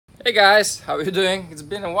Hey guys, how are you doing? It's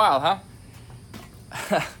been a while,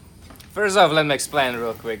 huh? First off, let me explain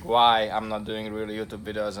real quick why I'm not doing really YouTube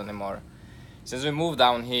videos anymore. Since we moved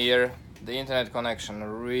down here, the internet connection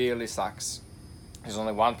really sucks. There's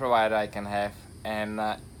only one provider I can have, and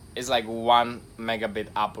it's like 1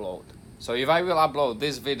 megabit upload. So if I will upload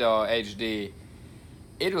this video HD,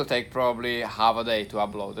 it will take probably half a day to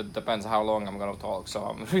upload. It depends how long I'm gonna talk, so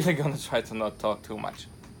I'm really gonna try to not talk too much.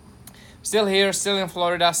 Still here, still in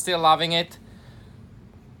Florida, still loving it.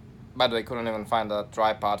 By the way, couldn't even find a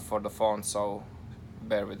tripod for the phone, so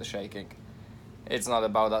bear with the shaking. It's not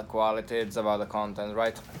about that quality, it's about the content,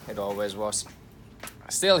 right? It always was.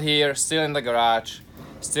 Still here, still in the garage,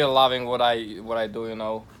 still loving what I do, you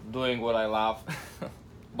know, doing what I love.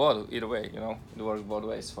 Both, either way, you know, it works both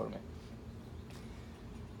ways for me.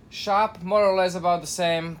 Shop, more or less about the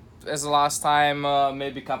same as the last time,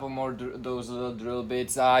 maybe a couple more those little drill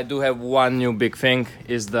bits. I do have one new big thing,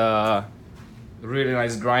 is the really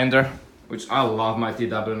nice grinder, which I love my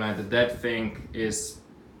TW90. That thing is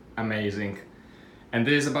amazing. And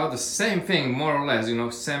this is about the same thing, more or less, you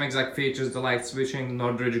know, same exact features, the light switching,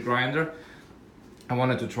 Nordridge grinder. I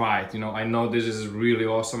wanted to try it, you know, I know this is really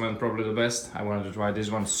awesome and probably the best. I wanted to try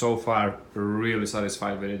this one. So far, really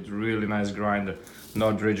satisfied with it. Really nice grinder,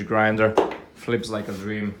 Nordridge grinder, flips like a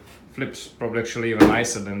dream. Flips probably actually even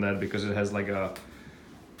nicer than that because it has like a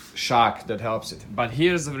shock that helps it. But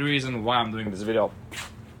here's the reason why I'm doing this video.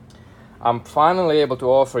 I'm finally able to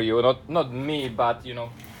offer you, not me, but you know,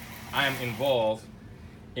 I am involved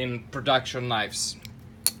in production knives.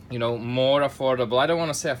 You know, more affordable. I don't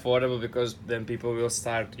want to say affordable because then people will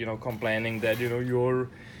start, you know, complaining that, you know,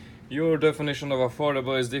 your definition of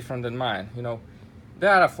affordable is different than mine. You know, they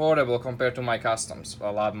are affordable compared to my customs,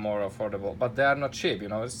 a lot more affordable, but they are not cheap. You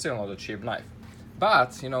know, it's still not a cheap knife.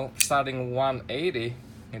 But you know, starting 180,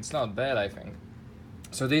 it's not bad, I think.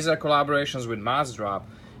 So these are collaborations with Massdrop.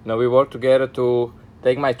 You know, we work together to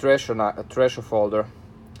take my Thresher folder.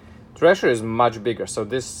 Thresher is much bigger, so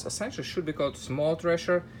this essentially should be called small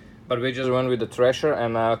Thresher, but we just went with the Thresher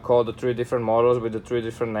and called the 3 different models with the 3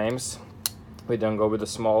 different names. We didn't go with the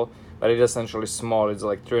small, but it's essentially small. It's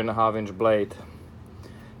like 3.5-inch blade,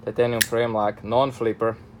 titanium frame lock,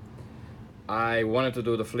 non-flipper. I wanted to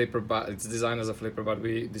do the flipper, but it's designed as a flipper, but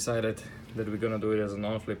we decided that we're gonna do it as a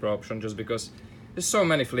non-flipper option just because there's so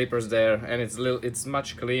many flippers there, and it's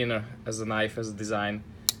much cleaner as a knife, as a design,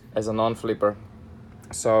 as a non-flipper.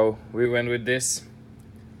 So we went with this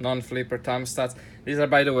non-flipper thumb studs. These are,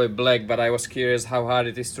 by the way, black, but I was curious how hard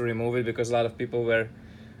it is to remove it because a lot of people were,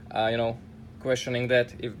 you know, questioning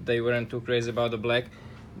that if they weren't too crazy about the black.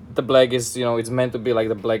 The black is, you know, it's meant to be like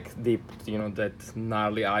the black deep, you know, that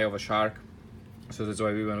gnarly eye of a shark. So that's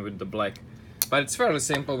why we went with the black. But it's fairly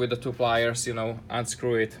simple with the 2 pliers, you know,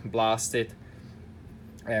 unscrew it, blast it,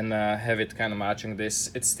 and have it kind of matching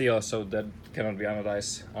this. It's steel, so that cannot be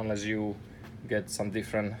anodized unless you get some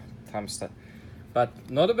different thumb stud.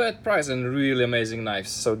 But not a bad price and really amazing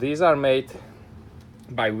knives. So these are made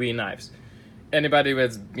by We Knives. Anybody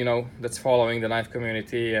that's, you know, that's following the knife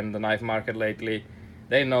community and the knife market lately,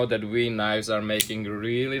 they know that We Knives are making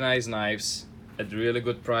really nice knives at really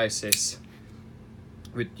good prices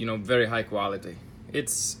with, you know, very high quality.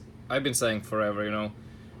 I've been saying forever, you know,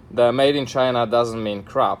 the made in China doesn't mean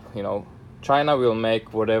crap, you know. China will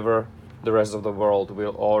make whatever the rest of the world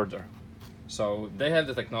will order. So they have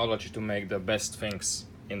the technology to make the best things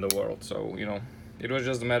in the world. So, you know, it was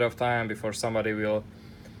just a matter of time before somebody will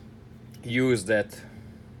use that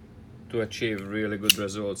to achieve really good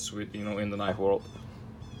results with, you know, in the knife world.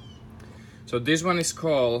 So this one is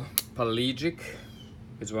called pelagic.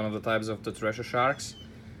 It's one of the types of the Thresher sharks.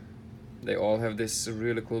 They all have this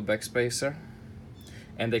really cool backspacer.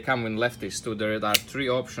 And they come with lefties too. There are 3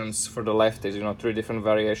 options for the lefties, you know, 3 different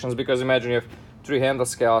variations. Because imagine you have 3 handle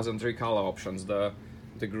scales and 3 color options. The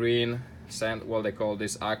green, sand, well, they call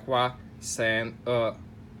this aqua, sand,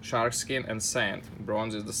 shark skin, and sand.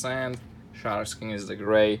 Bronze is the sand, shark skin is the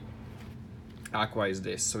gray, aqua is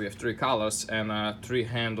this. So we have 3 colors and 3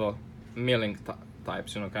 handle milling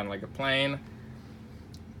types, you know, kind of like a plain.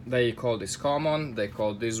 They call this common, they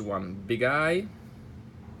call this one big eye,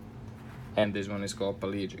 and this one is called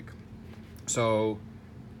pelagic. So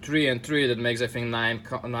 3 and 3, that makes, I think,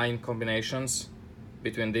 9 combinations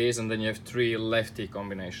between these, and then you have 3 lefty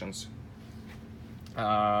combinations.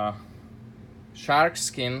 Shark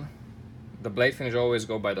skin, the blade finish always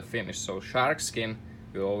go by the finish. So shark skin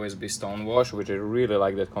will always be stone wash, which I really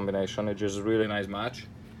like that combination. It's just a really nice match.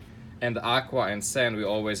 And aqua and sand, we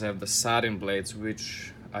always have the satin blades,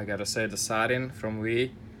 which I gotta say, the satin from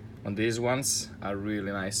We on these ones are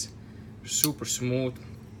really nice. Super smooth,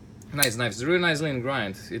 Nice knives. It's a really nice lean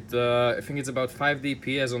grind. I think it's about 5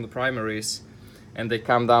 DPS on the primaries, and they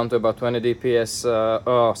come down to about 20 DPS.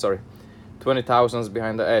 Oh, sorry, 20 thousandths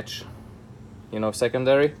behind the edge. You know,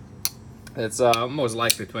 secondary. It's most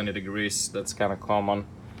likely 20 degrees. That's kind of common.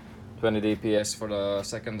 20 DPS for the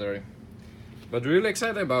secondary. But really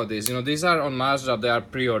excited about this. You know, these are on Massdrop. They are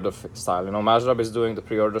pre-order style. You know, Massdrop is doing the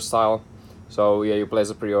pre-order style. So yeah, you place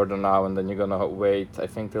a pre-order now, and then you're gonna wait, I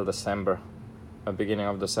think, till December, beginning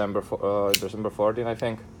of December, December 14, I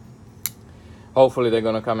think. Hopefully they're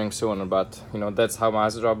gonna coming sooner, but you know, that's how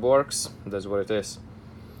Massdrop works. That's what it is.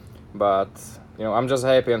 But you know, I'm just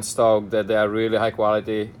happy and stoked that they are really high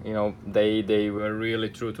quality. You know, they were really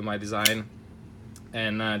true to my design,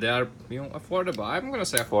 and they are, you know, affordable. I'm gonna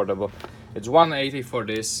say affordable. It's 180 for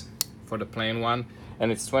this, for the plain one,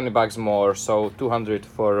 and it's 20 bucks more, so 200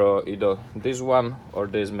 for either this one or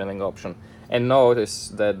this milling option. And notice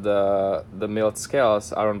that the milled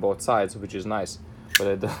scales are on both sides, which is nice.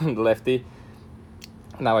 But the lefty,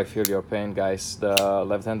 now I feel your pain, guys. The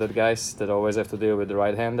left-handed guys that always have to deal with the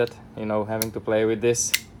right-handed, you know, having to play with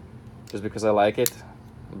this just because I like it.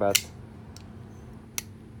 But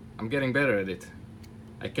I'm getting better at it.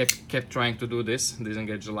 I kept trying to do this, didn't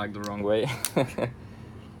get the lag the wrong way.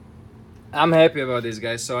 I'm happy about this,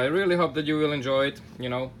 guys, so I really hope that you will enjoy it. You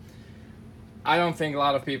know, I don't think a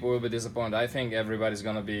lot of people will be disappointed. I think everybody's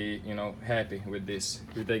gonna be, you know, happy with this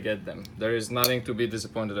if they get them. There is nothing to be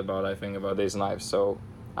disappointed about, I think, about these knives, so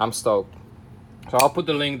I'm stoked. So I'll put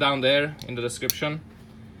the link down there in the description,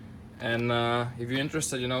 and if you're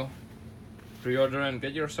interested, you know, pre-order and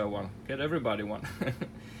get yourself one. Get everybody one.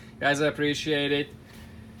 Guys, I appreciate it.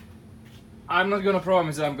 I'm not gonna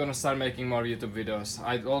promise that I'm gonna start making more YouTube videos.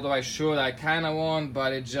 Although I should, I kinda won't,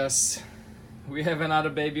 but it just... We have another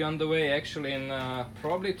baby on the way, actually in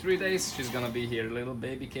probably 3 days she's gonna be here, little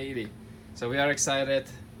baby Katie. So we are excited.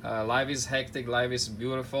 Life is hectic, life is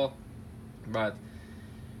beautiful, but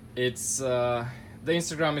it's... the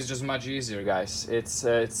Instagram is just much easier, guys.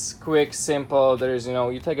 It's quick, simple. There is, you know,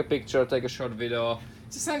 you take a picture, take a short video.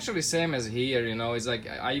 It's essentially same as here, you know. It's like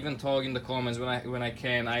I even talk in the comments when I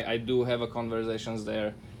can. I do have a conversations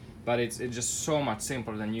there, but it's just so much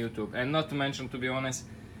simpler than YouTube. And not to mention, to be honest,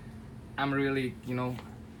 I'm really, you know,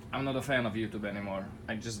 I'm not a fan of YouTube anymore.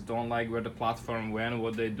 I just don't like where the platform went,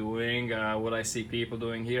 what they're doing, what I see people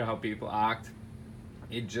doing here, how people act.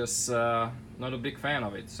 It just not a big fan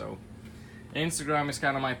of it. So Instagram is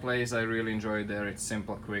kind of my place. I really enjoy it there. It's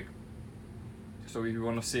simple, quick. So if you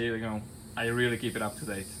want to see, you know, I really keep it up to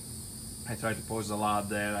date. I try to post a lot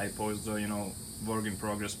there. I post, you know, work in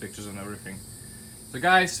progress pictures and everything. So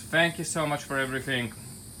guys, thank you so much for everything.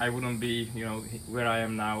 I wouldn't be, you know, where I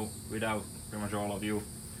am now without pretty much all of you.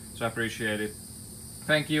 So I appreciate it.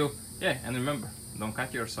 Thank you. Yeah, and remember, don't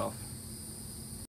cut yourself.